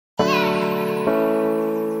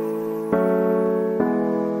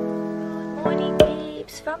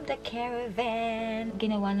from the caravan.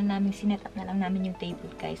 Ginawa na namin, sinet up na lang namin yung table,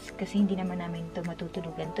 guys. Kasi hindi naman namin ito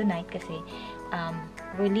matutulugan tonight. Kasi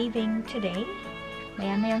we're leaving today.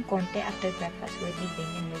 Maya-mayang konti after breakfast, we're leaving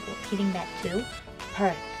and we're heading back to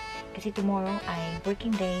Perth. Kasi tomorrow ay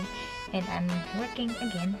working day and I'm working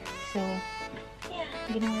again. So, yeah,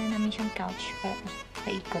 ginawa na namin siyang couch para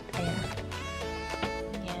paikot. Ayan.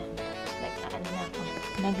 Yan. Like, ano na ako.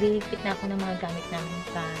 Naglilipit na ako ng mga gamit namin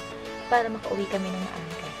para makauwi kami ng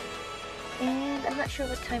maaga. And I'm not sure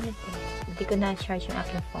what time it is. Hindi ko na-charge yung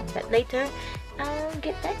aking phone. But later, I'll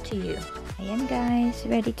get back to you. Ayan guys,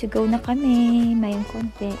 ready to go na kami. Mayroong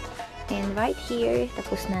konti. And right here,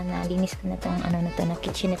 tapos na, nalinis ko na itong ano na to, na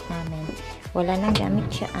kitchenette namin. Wala nang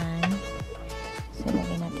gamit siyaan. So,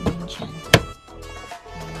 lagay natin yun dyan.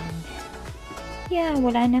 And, yeah,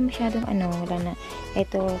 wala na masyadong wala na.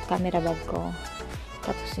 Ito, camera bag ko.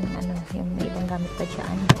 Tapos yung yung may ibang gamit pa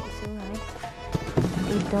dyan. So, right.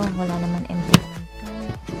 Dito, wala naman empty.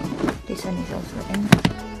 This one is also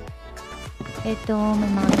empty. Ito,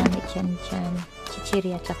 may mga gamit dyan.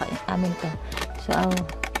 Chichirya, tsaka amin to. So,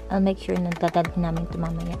 I'll make sure na dadalhin namin ito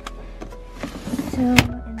mamaya. So,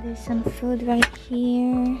 and there's some food right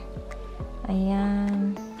here.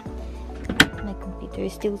 Ayan. My computer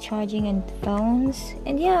is still charging and phones.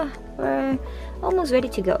 And yeah, we're almost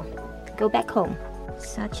ready to go. Go back home.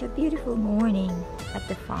 Such a beautiful morning at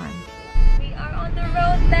the farm. We are on the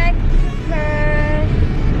road back to Perth.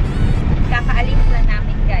 Kakaalis lang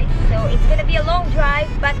namin, guys. So, it's gonna be a long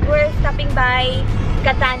drive, but we're stopping by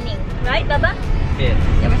Kataning. Right, Baba? Yeah.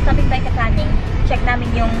 Yeah, we're stopping by Kataning. Check namin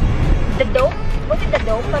yung the dome. Was it the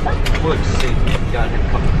dome, Baba? Would see if you go and have a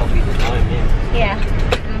cup of coffee at the dome, yeah. Yeah.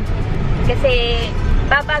 Kasi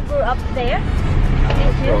Baba grew up there.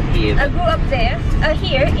 I grew up there.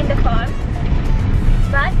 Here in the farm.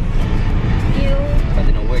 But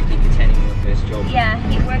then I worked in Kataning for my first job. Yeah,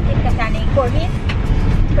 he worked in Kataning for his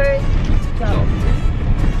first job.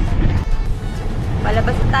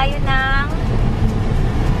 Palabas tayo ng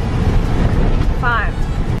farm.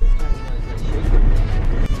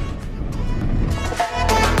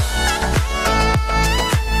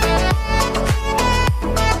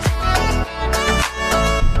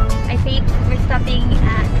 I think we're stopping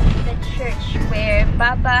at the church where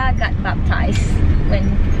Baba got baptized when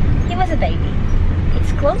he was a baby.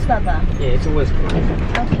 It's close, Baba? Yeah, it's always close.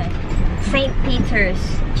 Okay. St. Peter's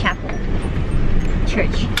Chapel.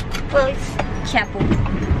 Church. Well, it's chapel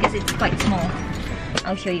because it's quite small.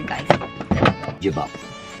 I'll show you guys. Jibba.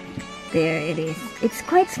 There it is. It's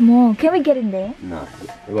quite small. Can we get in there? No,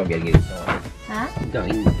 we won't be able to get inside. Huh? No,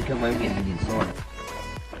 we can't won't get inside.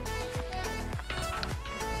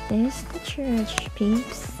 There's the church,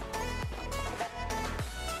 peeps.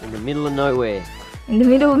 In the middle of nowhere. In the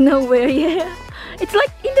middle of nowhere, yeah. It's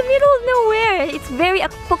like in the middle of nowhere. It's very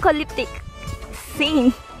apocalyptic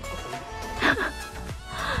scene.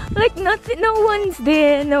 Like nothing, no one's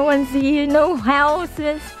there, no one's here, no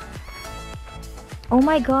houses. Oh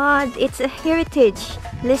my god, it's a heritage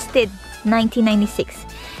listed 1996.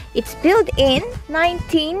 It's built in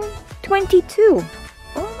 1922.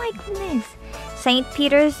 Oh my goodness. St.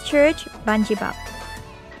 Peter's Church, Banjibap.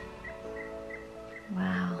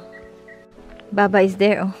 Wow. Baba is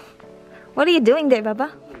there. Oh. What are you doing there,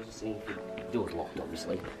 Baba? The door's locked,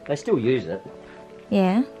 obviously. They still use it.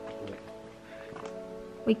 Yeah.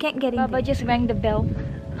 We can't get in. Baba just rang the bell.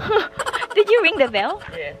 Did you ring the bell?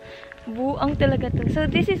 Yeah. Buang talaga to. So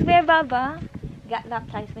this is where Baba got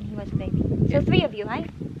baptized when he was a baby. So three of you, right?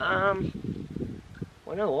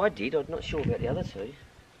 Well, no, I did. I'm not sure about the other two.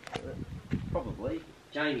 Probably.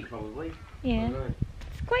 Jamie, probably. Yeah.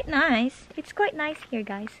 It's quite nice. It's quite nice here,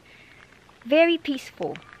 guys. Very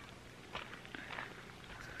peaceful.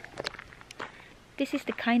 This is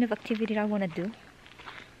the kind of activity I want to do.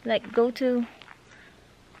 Like go to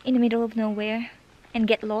in the middle of nowhere and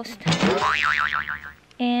get lost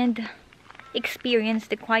and experience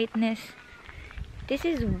the quietness. This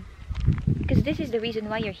is because this is the reason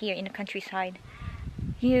why you're here in the countryside.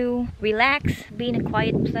 You relax, be in a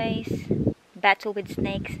quiet place, battle with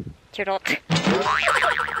snakes. Charot.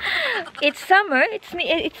 It's summer. It's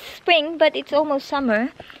spring, but it's almost summer,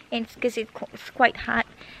 and it's because it's quite hot.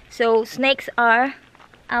 So snakes are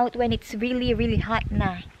out when it's really, really hot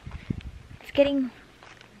na. It's getting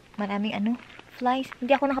maraming flies.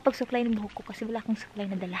 Hindi ako nakapagsuklay ng buhok ko kasi wala akong suklay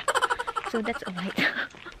na dala. So that's alright.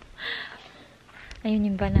 Ayun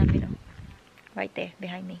yung van namin, oh. Right there,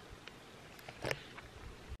 behind me.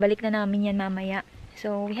 Balik na namin yan mamaya.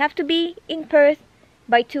 So we have to be in Perth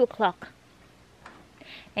by 2 o'clock.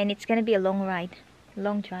 And it's gonna be a long ride.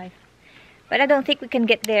 Long drive. But I don't think we can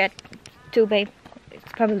get there at 2 by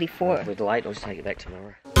It's probably 4. If we're late, I'll just take it back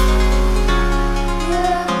tomorrow.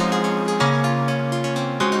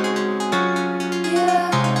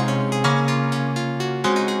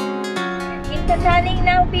 In Katanning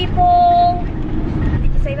now, people! What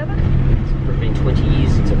did you say, Baba? It's been 20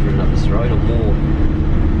 years since I've driven up this road or more.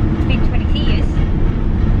 It's been 20 years.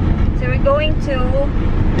 So we're going to...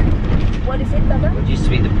 What is it, Baba? It used to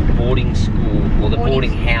be the boarding school, or the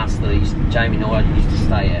boarding house that Jamie and I used to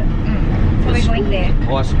stay at. So we're going there.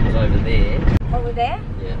 High school's over there. Over there?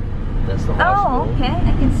 Yeah, that's the high school. Oh, okay.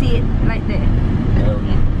 I can see it right there.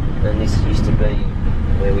 Yeah. And this used to be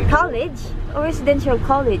where we... College? Or residential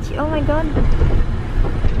college? Oh my god.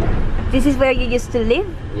 This is where you used to live?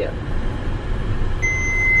 Yeah.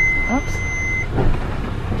 Oops.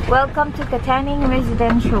 Welcome to Katanning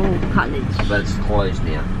Residential College. But it's closed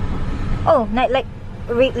now. Oh, not like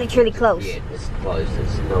literally closed? Yeah, it's closed.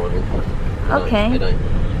 It's no one... Okay. They don't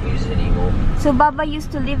use it anymore. So Baba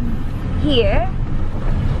used to live here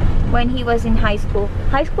when he was in high school.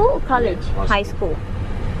 High school or college? Yeah, high school.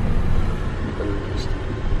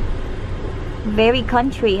 Very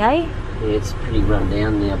country, eh? Yeah, it's pretty run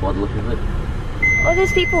down now by the look of it. Oh,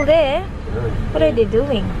 there's people there. What are they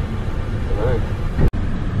doing? I don't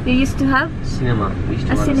know. You used to have? Cinema. We used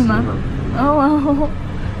to A run cinema. a cinema. Oh,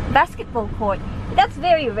 basketball court. That's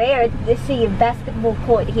very rare to see a basketball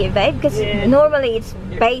court here, babe. Because normally it's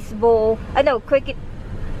baseball. I know cricket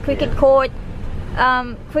court,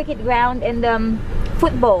 cricket ground, and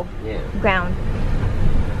football ground.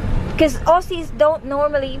 Because Aussies don't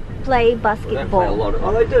normally play basketball. They don't play a lot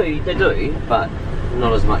of, they do, but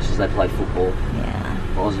not as much as they play football.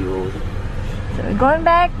 Yeah. Aussie rules. So we're going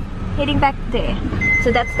back, heading back there.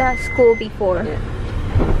 So that's the school before. Yeah.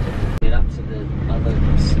 Get up to the other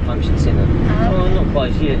function centre. Oh, not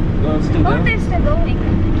closed yet. No, it's still going. Oh, they're still going.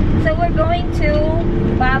 So we're going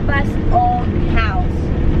to Baba's old house.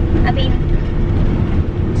 I mean,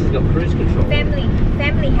 this has got cruise control.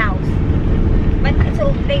 Family house. But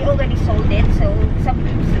they already sold it, so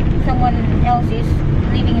someone else is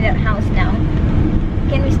living in that house now.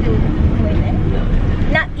 Can we still go in there? No.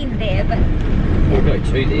 Not in there, but... We'll go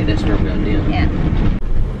to there, that's where I'm going now. Yeah.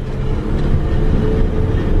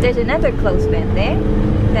 There's another clothesman there.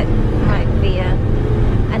 That might be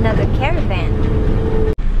another caravan.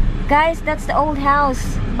 Guys, that's the old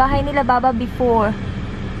house. Bahay nila Baba before.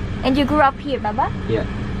 And you grew up here, Baba? Yeah.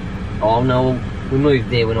 Oh no, we moved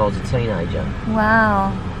there when I was a teenager.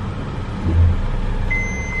 Wow.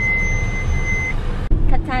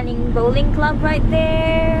 Katanning Bowling Club right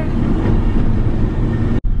there.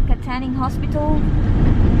 Katanning Hospital,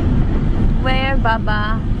 where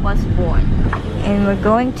Baba was born. And we're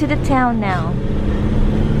going to the town now.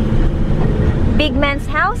 Big man's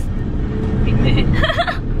house? Big man.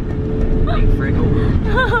 Big freckle.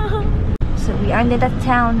 So we are in the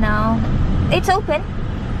town now. It's open.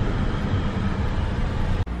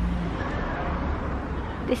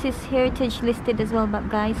 This is heritage listed as well, but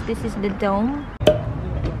guys, this is the dome.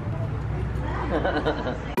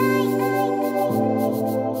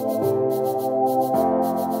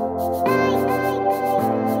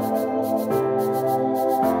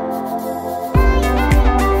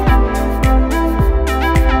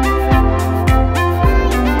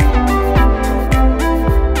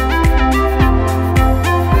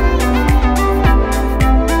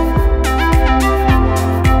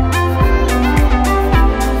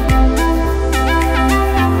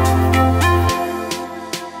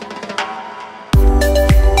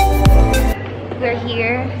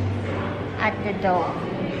 Dome.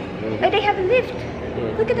 Oh, they have a lift.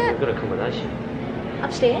 Yeah. Look at that. Got accommodation.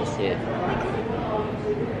 Upstairs? Yeah.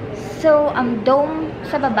 So, dome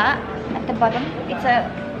sa baba, at the bottom, it's a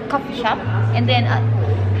coffee shop. And then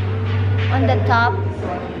on the top,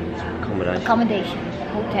 accommodation,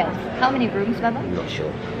 hotels. How many rooms, Baba? I'm not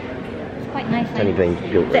sure. It's quite nice. It's only been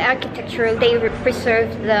built. The architectural, they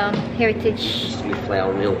preserved the heritage. Used to be a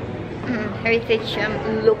flour mill. Heritage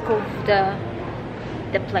look of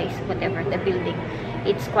the place, whatever, the building.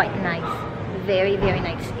 It's quite nice. Very, very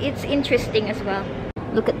nice. It's interesting as well.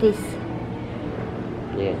 Look at this.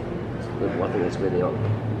 Yeah. I think that's where the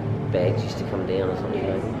bags used to come down or something.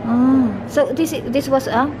 Oh. So this was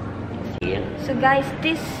a... Yeah. So guys,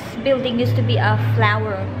 this building used to be a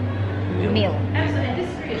flour mill.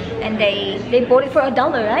 And they bought it for $1,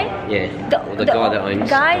 right? Yeah. The guy that owns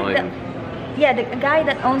the guy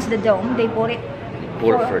that owns the dome, they bought it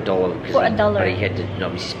for $1. For $1. But he had to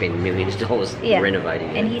obviously spend millions of dollars renovating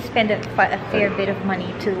it. And he spent a fair bit of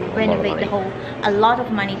money to renovate a lot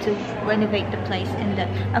of money to renovate the place, and the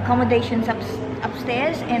accommodations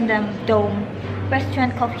upstairs, and the dome,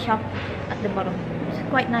 restaurant, coffee shop at the bottom. It's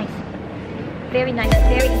quite nice. Very nice,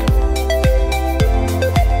 very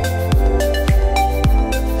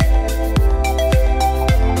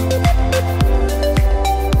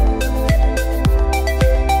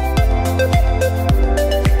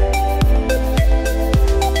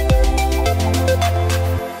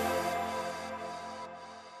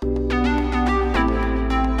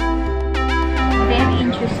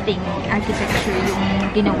interesting architecture yung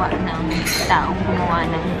ginawa ng taong gumawa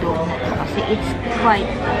ng dome na to. Kasi it's quite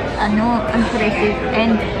impressive,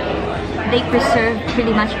 and they preserve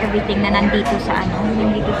pretty much everything na nandito sa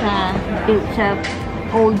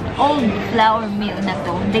old flour mill na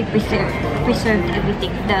to. They preserved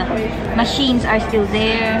everything. The machines are still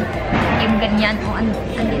there. Yung ganyan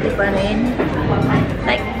andito pa rin.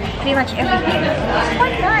 Like pretty much everything. It's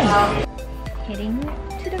quite nice. Heading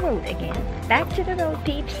to the road again. Back to the road,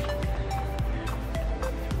 peeps.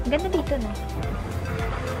 Ganda dito, no?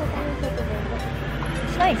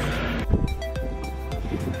 It's nice.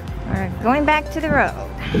 We're going back to the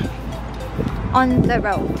road. On the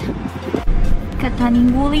road.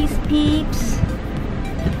 Kataning woolies, peeps.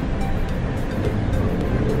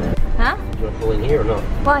 Huh? Do you want to pull in here or not?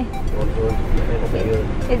 Why?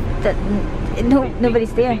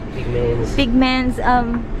 Nobody's there. Big man's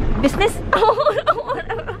business.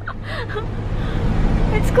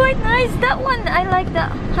 It's quite nice. That one, I like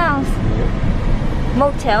that house.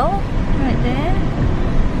 Motel right there.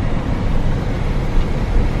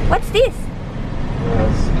 What's this?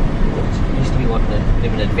 It used to be like a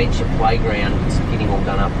bit of an adventure playground. It's getting all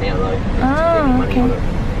done up now though. Oh, okay.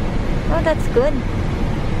 Oh, that's good.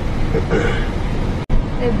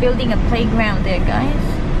 They're building a playground there, guys.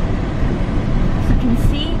 As you can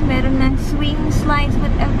see, meron ng swing, slides,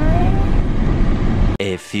 whatever.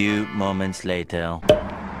 A few moments later.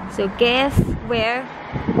 So guess where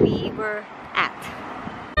we were at.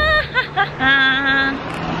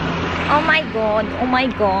 Oh my god, oh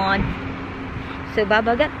my god. So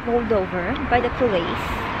Baba got pulled over by the police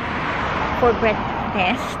for breath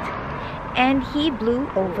test, and he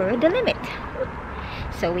blew over the limit.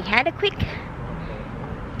 So we had a quick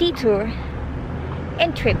detour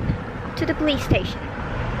and trip to the police station.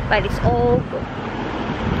 But it's all good.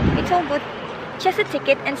 It's all good. Just a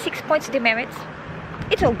ticket and 6 points demerits.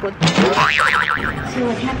 It's all good. So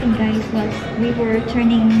what happened, guys, was we were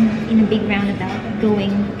turning in a big roundabout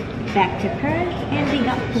going back to Perth, and we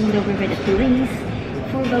got pulled over by the police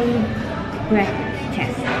for road breath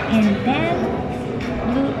test, and then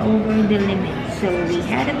blew over the limit. So we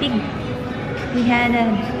had a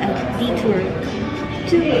detour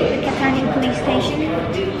to the Kataning police station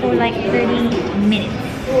for like 30 minutes.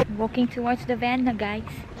 Walking towards the van na, guys.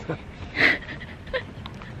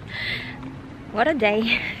 What a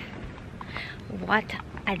day. What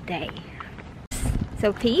a day.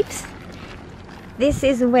 So peeps, this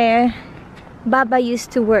is where Baba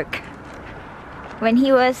used to work when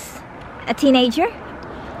he was a teenager.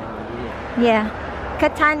 Yeah.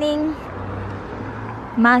 Kataning,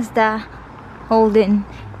 Mazda, Holden,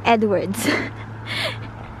 Edwards.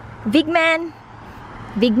 Big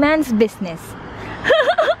man's business.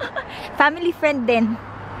 Family friend din.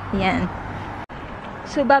 Yan.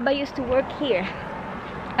 So Baba used to work here.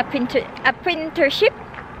 A printership.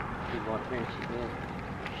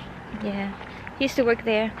 Yeah, he used to work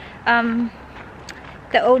there.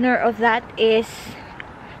 The owner of that is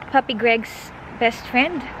Papi Greg's best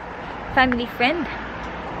friend, family friend.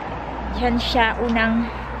 Diyan siya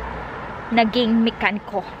unang naging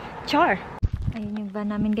mekaniko. Char. Ayun yung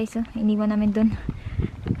van namin, guys. Oh. Iniwan namin dun.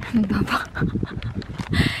 Baba.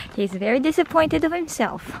 He's very disappointed of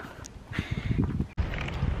himself.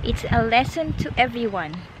 It's a lesson to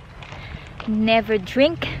everyone. Never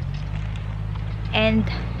drink and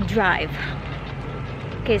drive,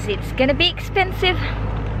 because it's gonna be expensive.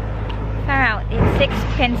 Far out, it's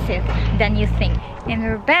expensive than you think. And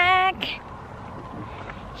we're back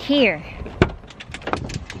here.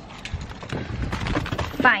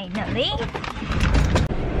 Finally.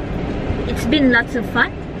 It's been lots of fun.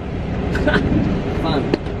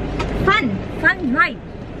 Fun ride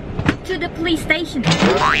to the police station.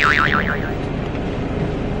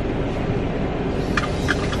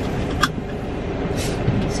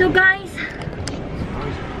 So guys,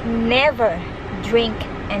 never drink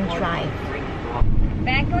and drive.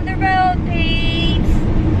 Back on the road, peeps.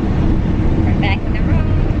 We're back on the road.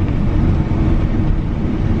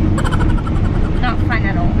 Not fun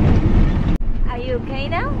at all. Are you okay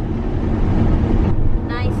now?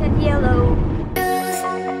 Nice and yellow.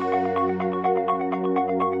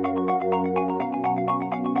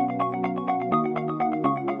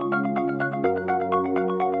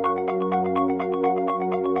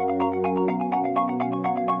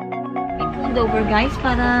 pulled over, guys,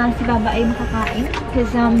 para si Baba ay makakain.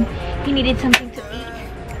 Because he needed something to eat.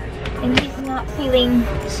 And he's not feeling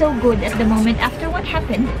so good at the moment after what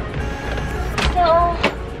happened. So,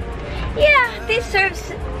 yeah, this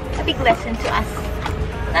serves a big lesson to us.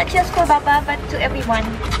 Not just for Baba, but to everyone.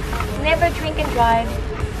 Never drink and drive.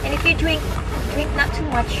 And if you drink not too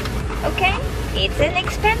much. Okay? It's an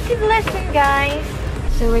expensive lesson, guys.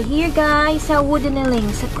 So, we're here, guys, sa Woodeneling.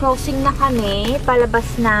 Sa crossing na kami, palabas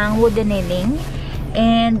ng Woodeneling.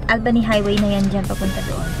 And Albany Highway na yan dyan, papunta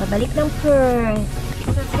doon. Pabalik ng Perth.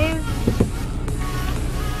 So, there's...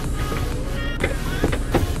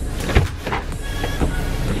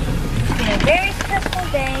 It's been a very stressful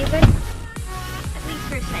day, but at least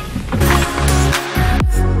we're safe.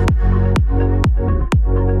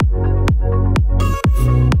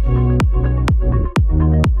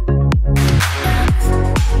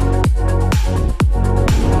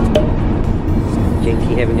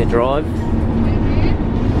 Having a drive.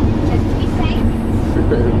 Just to be safe.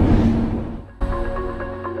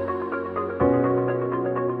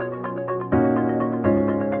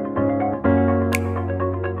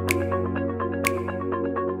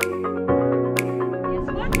 Guess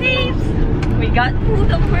what, babes? We got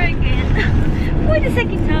pulled over again for the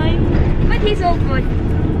second time, but he's all good.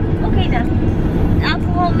 Okay now.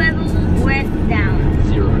 Alcohol level went down.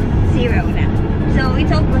 Zero now. So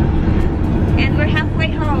it's all good. And we're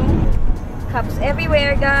halfway home. Cups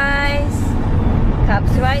everywhere, guys.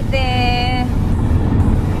 Cups right there.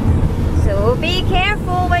 So be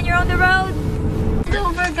careful when you're on the road. It's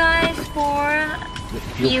over, guys, for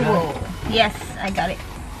fuel. Yes, I got it.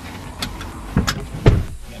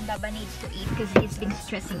 And Baba needs to eat because he's been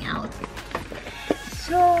stressing out.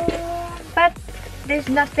 So, but there's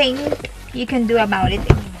nothing you can do about it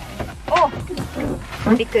anymore. Oh,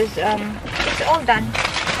 because it's all done.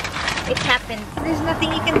 It happened. There's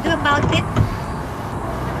nothing you can do about it.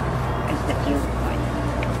 Where's the cue card?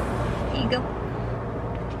 Here you go.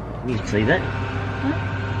 You can see that? Huh?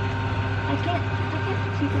 I can't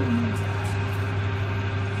see that anymore.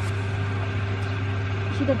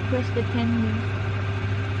 I should have pressed the 10 here.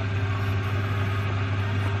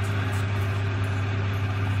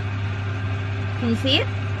 Can you see it?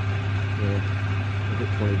 Yeah. I'll put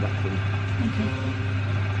 20 back in. Okay.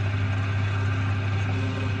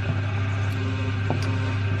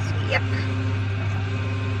 Yep.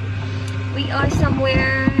 We are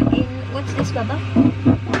somewhere in, what's this, Baba?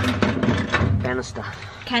 Bannister.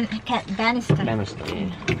 Bannister. Bannister, yeah.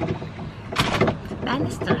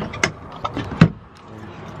 Bannister.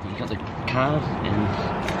 You got the card and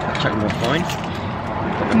check my phone.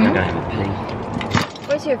 But I'm gonna have a pee.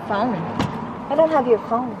 Where's your phone? I don't have your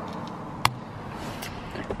phone.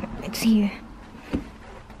 It's here.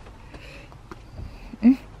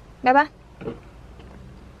 Baba?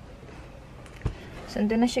 So,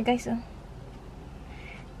 andun na siya, guys, oh.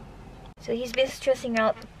 So, he's been stressing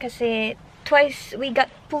out kasi twice, we got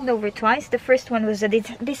pulled over twice. The first one was a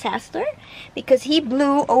disaster because he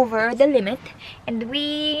blew over the limit and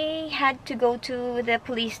we had to go to the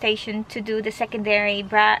police station to do the secondary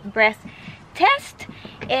breath test.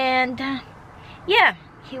 And, yeah,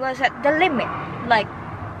 he was at the limit, like,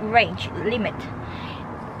 range limit.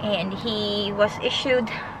 And he was issued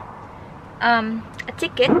a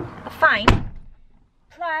ticket, a fine,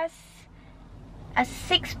 plus a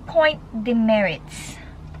 6-point demerits.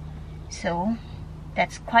 So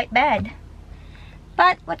that's quite bad.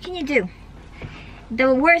 But what can you do?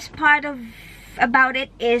 The worst part about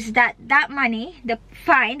it is that money, the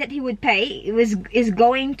fine that he would pay, is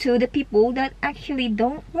going to the people that actually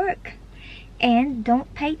don't work and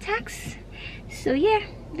don't pay tax. So yeah,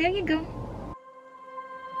 there you go.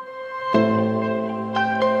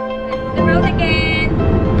 The road again.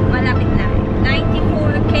 Malapit na.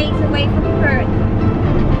 94 k's away from Perth.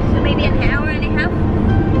 So maybe an hour and a half.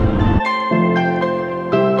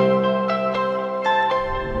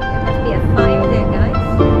 There must be a fire there, guys.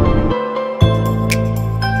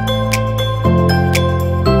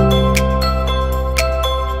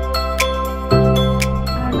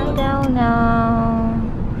 I'm down now.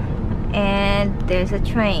 And there's a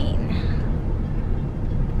train.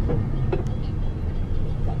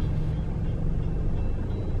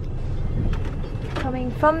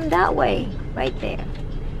 Coming from that way, right there.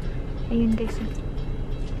 Ayun, guys.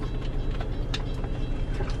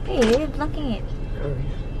 Hey, you're blocking it. Oh,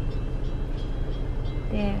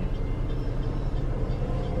 yeah. There.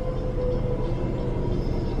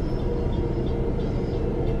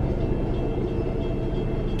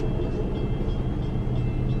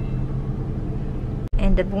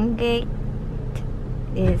 And the boom gate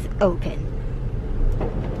is open.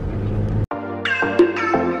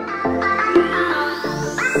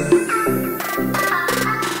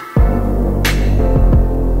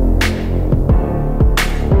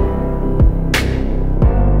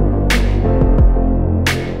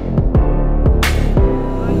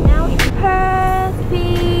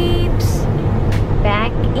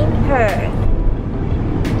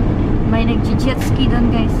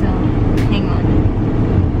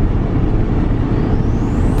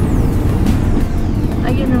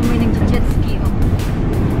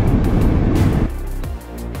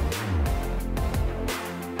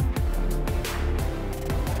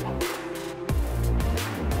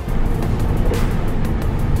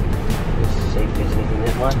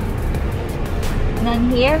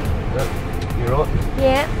 None here? No, you're right.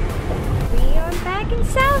 Yeah. We are back in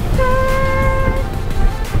South Perth.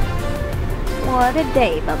 What a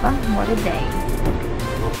day, Baba. What a day.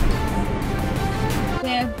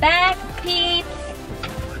 We're back, peeps.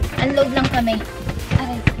 Unload lang kami.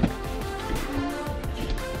 Aray.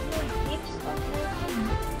 Peeps,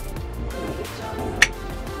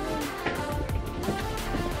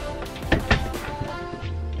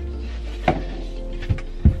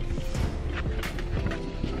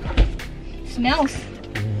 smells.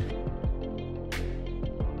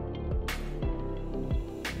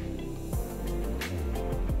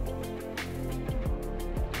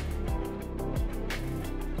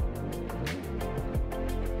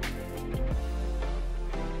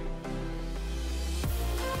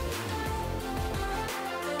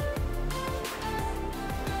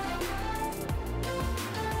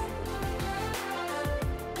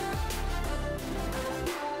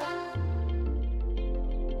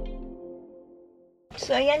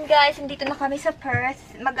 So, ayan guys, nandito na kami sa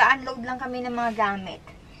Perth. Mag-unload lang kami ng mga gamit.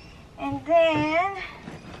 And then,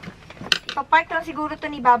 ipapark lang siguro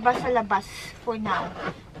to ni Baba sa labas for now.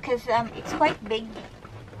 Because it's quite big.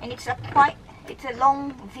 And it's a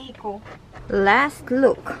long vehicle. Last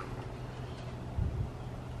look.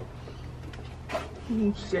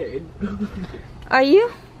 I'm sad. Are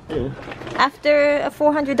you? Yeah. After a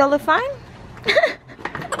 $400 fine?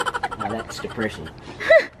 Oh, that's depressing.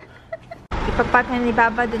 Ipagpark na ni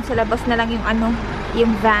Baba dun sa labas na lang yung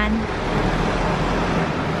van.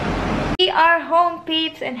 We are home,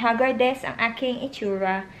 peeps, and haggardess ang aking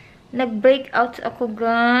itsura. Nag-breakout ako,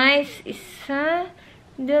 guys. 1,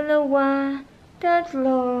 2, 3, 4,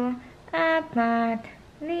 5,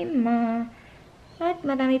 at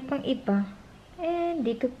marami pang iba. And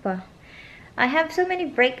dito pa. I have so many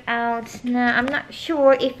breakouts na I'm not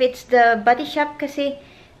sure if it's the Body Shop kasi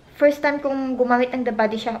first time kong gumamit ng The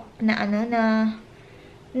Body Shop na na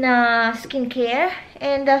skincare.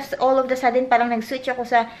 And all of the sudden, parang nag-switch ako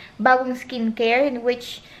sa bagong skincare in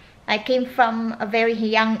which I came from a very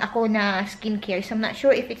young ako na skincare. So I'm not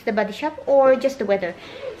sure if it's The Body Shop or just the weather.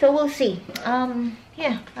 So we'll see.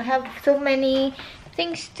 Yeah, I have so many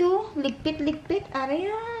things to ligpit.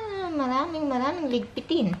 Araya, maraming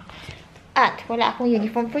ligpitin. At wala akong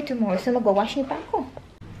uniform for tomorrow, so magwa-washing pa ako.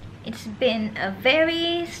 It's been a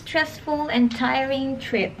very stressful and tiring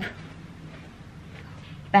trip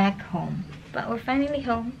back home. But we're finally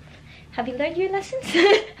home. Have you learned your lessons?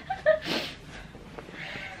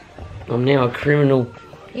 I'm now a criminal.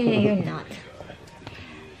 You're not.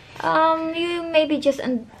 You maybe just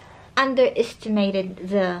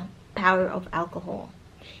underestimated the power of alcohol.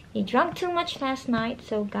 You drank too much last night,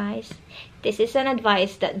 so guys, this is an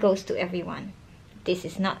advice that goes to everyone. This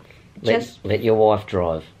is not just... Let your wife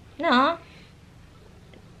drive. No.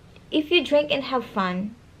 If you drink and have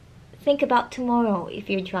fun, think about tomorrow. If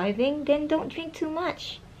you're driving, then don't drink too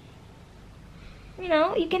much. You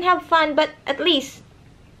know, you can have fun, but at least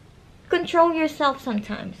control yourself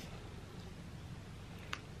sometimes.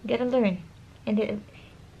 You gotta learn. And then,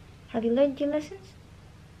 have you learned your lessons?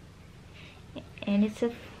 And it's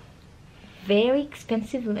a very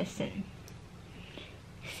expensive lesson.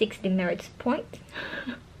 6 demerits point.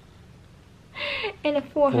 And a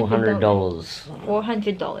 $400.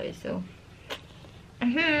 $400. So,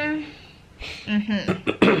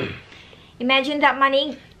 imagine that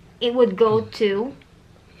money. It would go to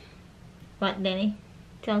what, Danny?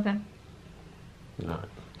 Tell them. No.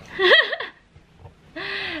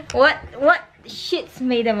 What shits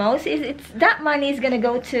me the most is that money is gonna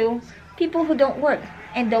go to people who don't work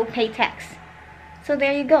and don't pay tax. So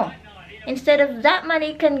there you go. Instead of that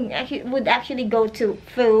money would actually go to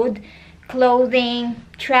food, clothing,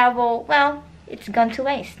 travel. Well, it's gone to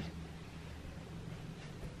waste.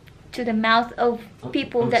 To the mouth of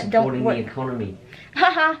people that don't work. The economy.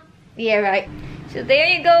 Haha. Yeah, right. So there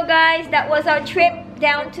you go, guys. That was our trip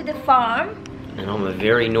down to the farm. And I'm a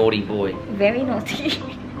very naughty boy. Very naughty.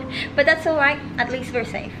 But that's alright. At least we're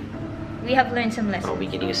safe. We have learned some lessons. I'll be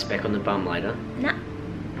getting a speck on the bum later. No.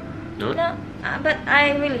 No? No. But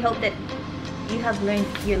I really hope that you have learned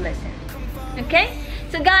your lesson. Okay?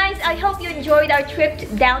 So guys, I hope you enjoyed our trip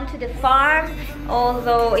down to the farm.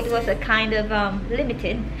 Although it was a kind of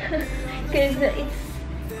limited. Because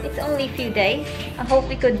it's only a few days. I hope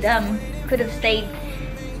we could have stayed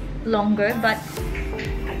longer, but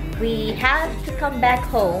we have to come back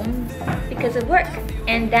home because of work,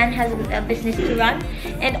 and Dan has a business to run,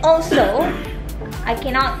 and also I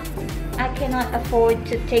cannot afford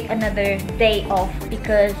to take another day off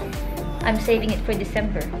because I'm saving it for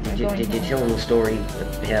December. Did you tell them the story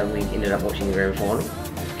of how we ended up watching the grand final?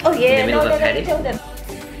 Oh yeah, In the middle of a paddock? tell them.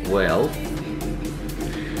 Well,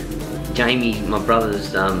 Jamie, my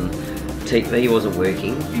brother's TV wasn't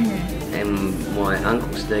working, and my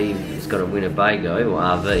uncle Steve has got a Winnebago or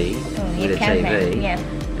RV with a TV,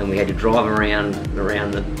 and we had to drive around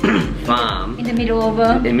the farm in the middle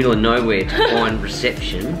of nowhere to find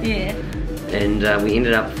reception. And we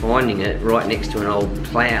ended up finding it right next to an old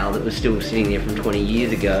plough that was still sitting there from 20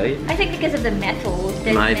 years ago. I think because of the metal.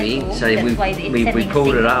 Maybe. Metal, so we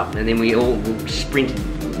pulled it up, and then we all sprinted.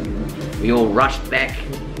 We all rushed back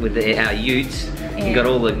with our utes and got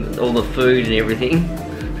all the food and everything,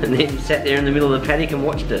 and then sat there in the middle of the paddock and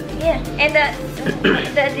watched it. Yeah, and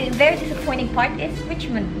the very disappointing part is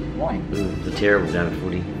Richmond won. It's a terrible game of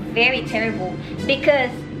footy. Very terrible,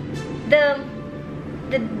 because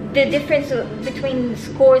the difference between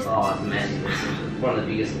scores. Oh, it's massive. One of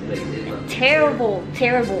the biggest leagues ever.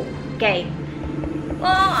 Terrible game.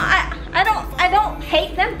 Well, I don't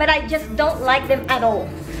hate them, but I just don't like them at all.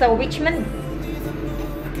 So Richmond,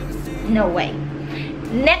 no way.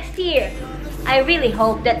 Next year, I really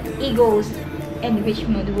hope that Eagles and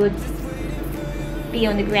Richmond would be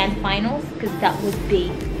on the grand finals, because that would be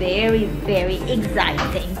very, very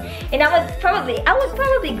exciting. And I would probably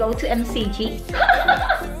go to MCG.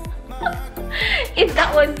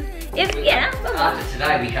 After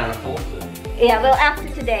today, we can't afford it. Yeah, well, after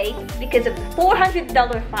today, because of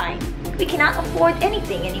 $400 fine, we cannot afford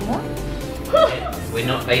anything anymore. We're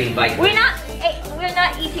not eating baked beans. We're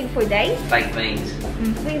not eating for days. Baked beans.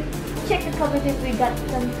 We checked the cupboard if we got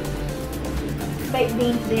some baked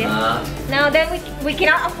beans there. Now then we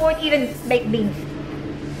cannot afford even baked beans.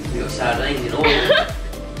 We got sardines in oil.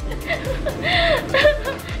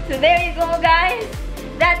 So there you go, guys.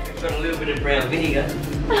 That's got a little bit of brown vinegar.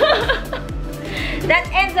 That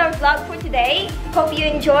ends our vlog for today. Hope you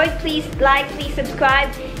enjoyed. Please like, please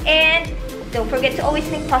subscribe, and don't forget to always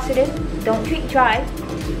think positive. Don't drink drive.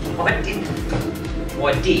 I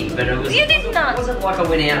did, but it was. You did not. It wasn't like I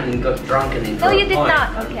went out and got drunk and then. No, you did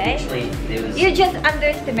not. Okay. You just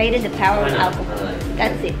underestimated the power of alcohol.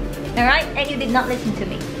 That's it. All right, and you did not listen to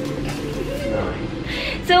me. No.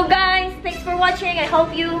 So guys, thanks for watching. I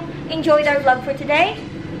hope you enjoyed our vlog for today.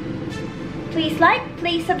 Please like,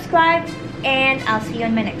 please subscribe, and I'll see you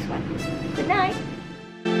on my next one. Good night.